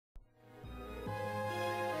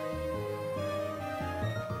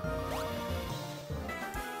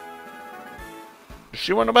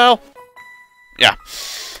she want a bell? Yeah.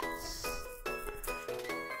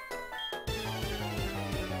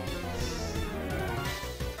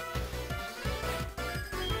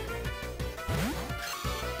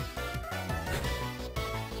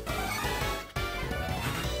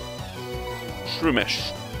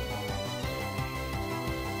 Shroomish.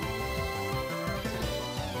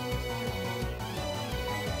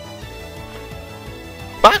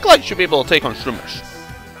 Backlight should be able to take on Shroomish.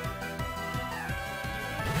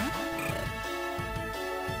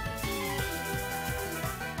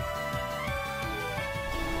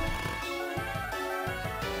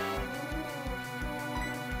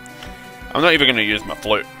 I'm not even going to use my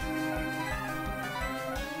flute.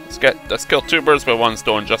 Let's kill 2 birds with 1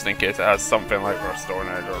 stone just in case it has something like a stone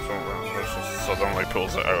edge or something which just suddenly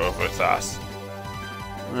pulls it out of its ass.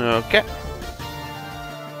 Okay.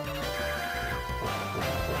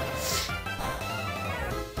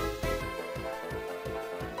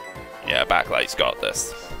 Yeah, Backlight's got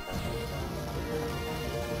this.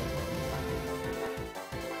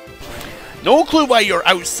 No clue why you're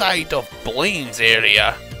outside of Blaine's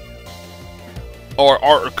area or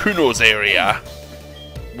Articuno's area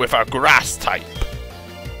with a grass type.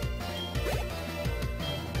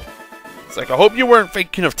 It's like, I hope you weren't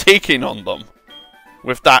thinking of taking on them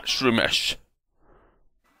with that Shroomish.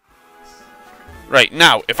 Right,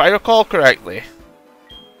 now, if I recall correctly,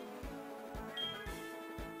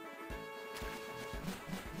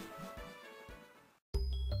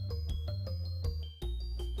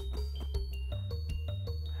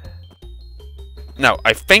 now,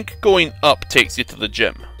 I think going up takes you to the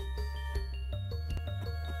gym.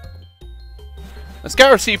 Let's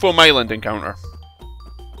get our Seafoam Island encounter.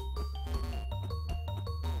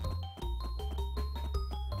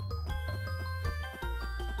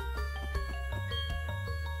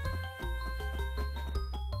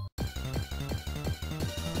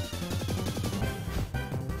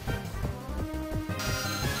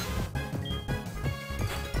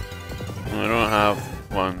 I don't have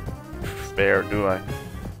one spare, do I?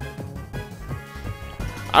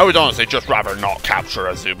 I would honestly just rather not capture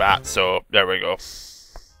a Zubat, so there we go.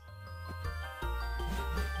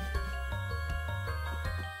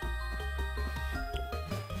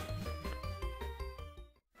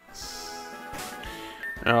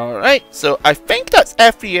 Alright, so I think that's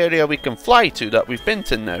every area we can fly to that we've been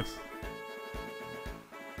to now.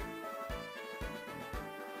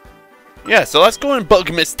 Yeah, so let's go and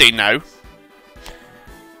bug Misty now.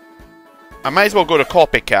 I might as well go to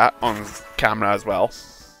Copycat on camera as well.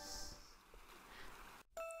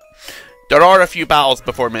 There are a few battles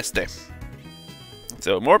before Misty.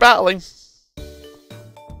 So, more battling.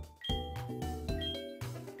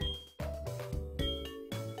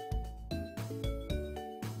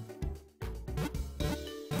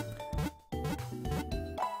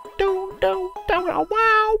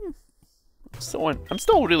 Wow! I'm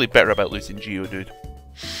still really bitter about losing Geodude.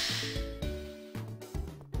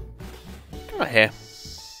 Come on here.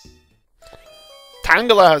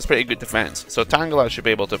 Tangela has pretty good defense, so Tangela should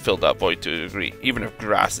be able to fill that void to a degree, even if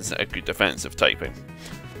Grass isn't a good defensive typing.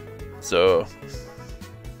 So,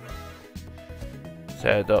 let's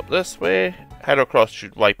head up this way. Heracross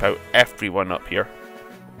should wipe out everyone up here.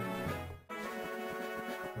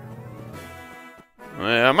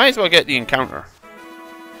 I might as well get the encounter.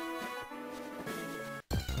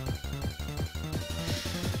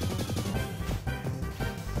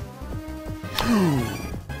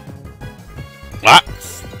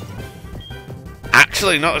 That's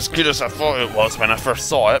actually not as good as I thought it was when I first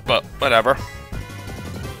saw it, but whatever.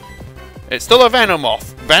 It's still a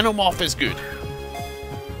Venomoth. Venomoth is good.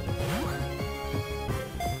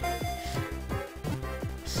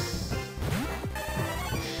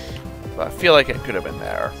 But I feel like it could have been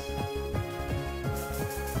there.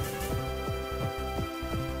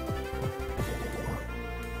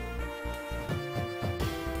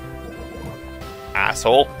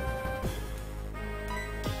 Asshole.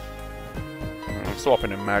 I'm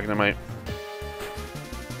swapping in Magnemite.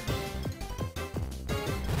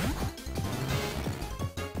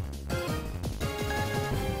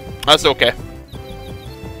 That's okay.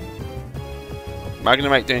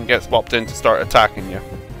 Magnemite didn't get swapped in to start attacking you.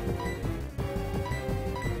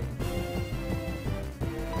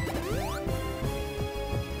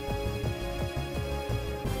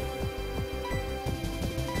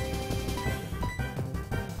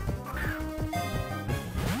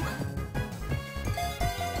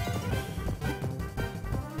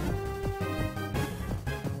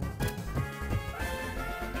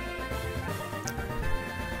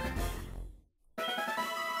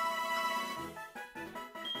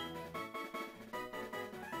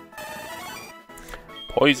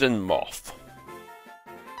 Poison Moth.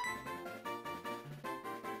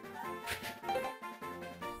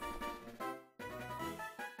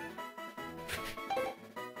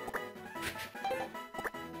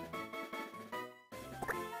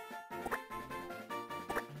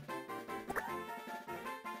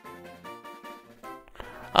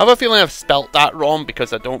 I have a feeling I've spelt that wrong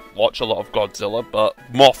because I don't watch a lot of Godzilla, but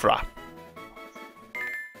Mothra.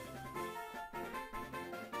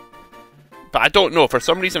 But I don't know, for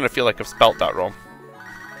some reason I feel like I've spelt that wrong.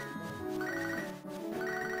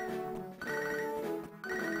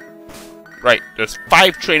 Right, there's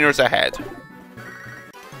 5 trainers ahead.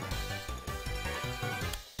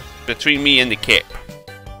 Between me and the cape.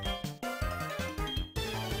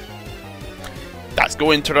 Let's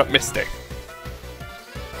go interrupt Misty.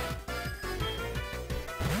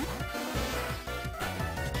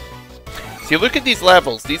 See, look at these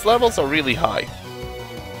levels. These levels are really high.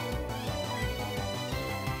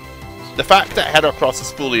 The fact that Heracross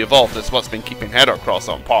is fully evolved is what's been keeping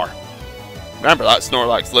Heracross on par. Remember that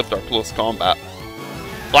Snorlax lived our close combat.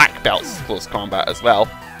 Black Belt's close combat as well.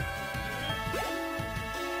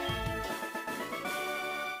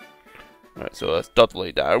 Right, so that's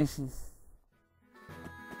Dudley down.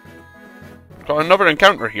 Got another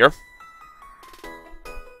encounter here.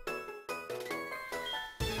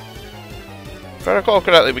 If I recall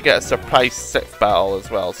correctly, we get a surprise 6th battle as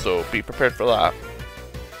well, so be prepared for that.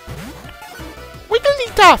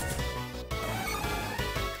 Wigglytuff!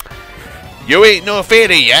 You ain't no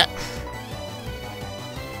fairy yet!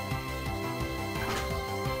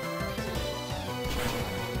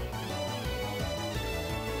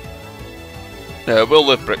 No, it will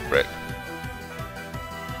live Brick.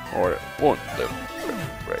 Or it won't live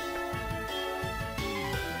Brick.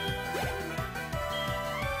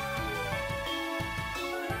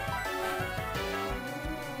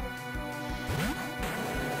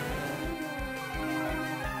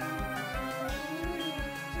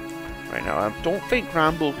 Right now, I don't think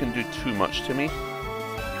Rambo can do too much to me.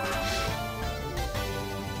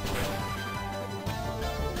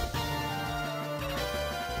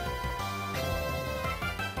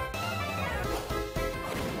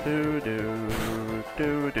 Do.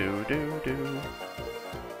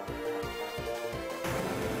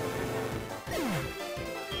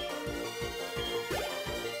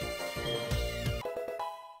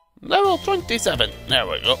 Level 27. There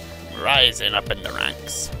we go. Rising up in the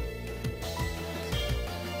ranks.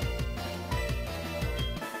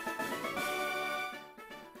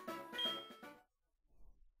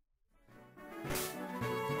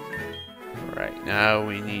 Right, now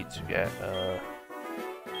we need to get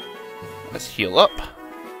let's heal up.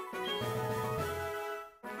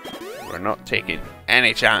 We're not taking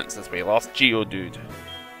any chances. We lost Geodude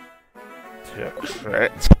to a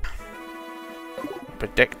crit.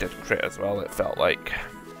 Predicted crit as well, it felt like.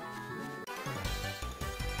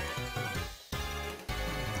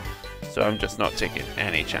 So I'm just not taking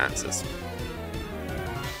any chances.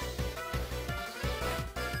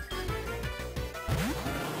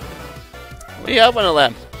 We have one of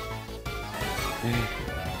them.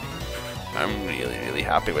 I'm really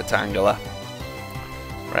happy with Tangela.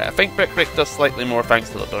 Right, I think Brick does slightly more thanks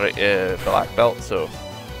to the Black Belt, so...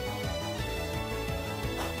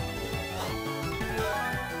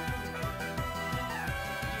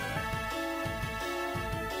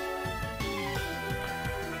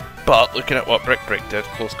 But, looking at what Brick did,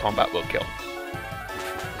 close combat will kill.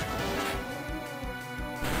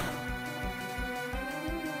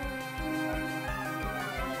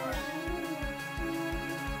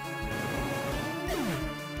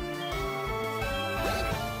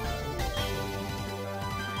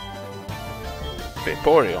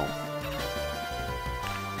 Vaporeon.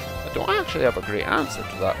 I don't actually have a great answer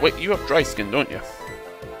to that. Wait, you have Dry Skin, don't you?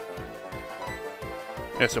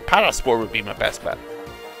 Yeah, so Paraspore would be my best bet.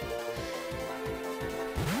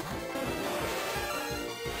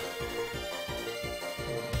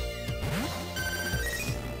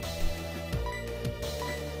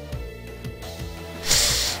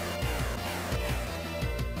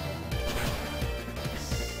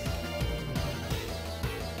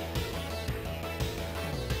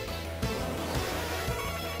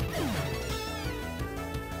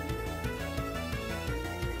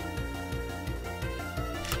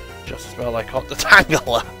 Just as well I caught the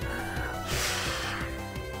Tangela.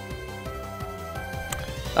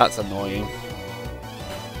 That's annoying.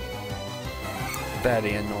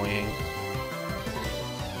 Very annoying.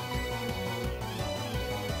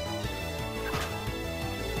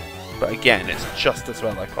 But again, it's just as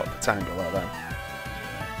well I caught the Tangela then.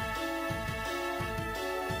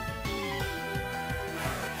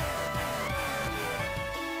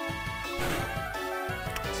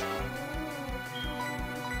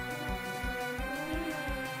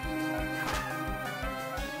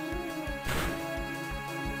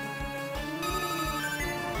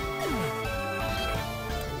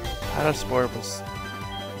 Paraspore was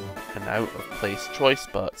an out-of-place choice,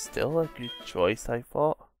 but still a good choice, I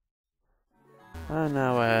thought. And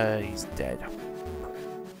now, he's dead.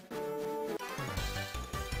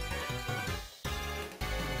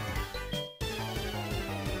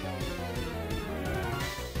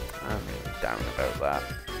 I'm really down about that.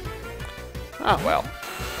 Oh well.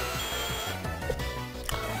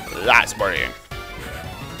 That's worrying.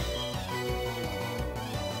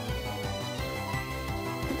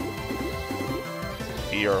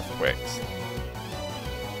 The earthquakes.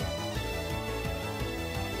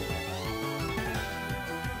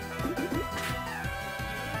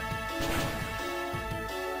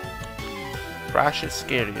 Crash is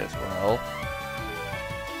scary as well.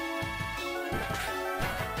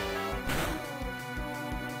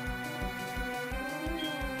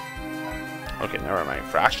 Okay, never mind.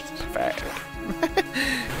 Crash is pathetic.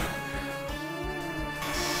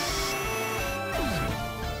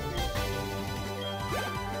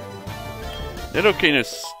 Nidoking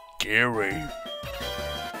is scary.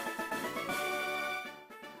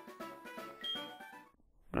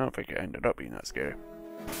 I don't think it ended up being that scary.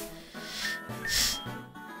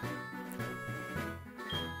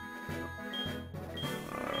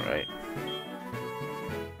 Alright.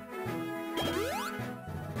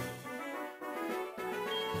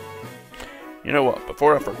 You know what?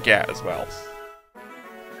 Before I forget as well.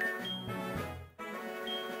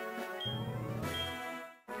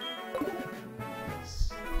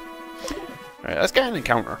 Alright, let's get an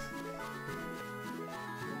encounter.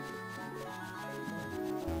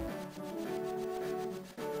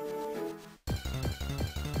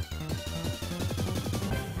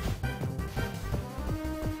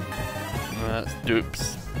 That's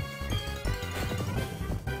dupes.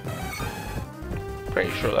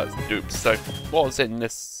 Pretty sure that's dupes. I was in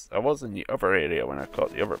the other area when I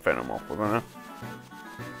caught the other Venomoth. We're gonna.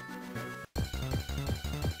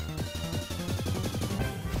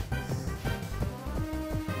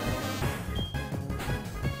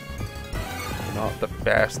 Not the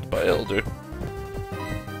best, but it'll do.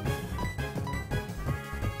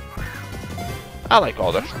 I like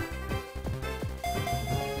all this.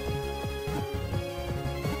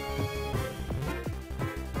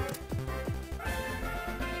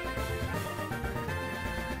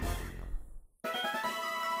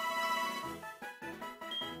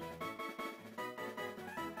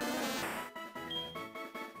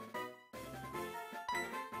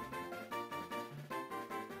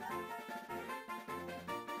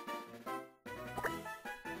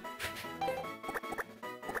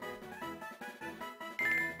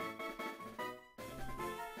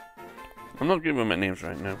 I'm not giving my names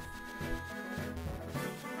right now.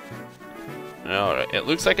 Alright, it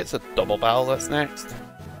looks like it's a double battle that's next.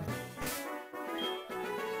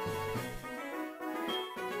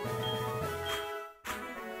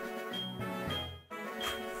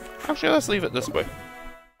 Actually, let's leave it this way.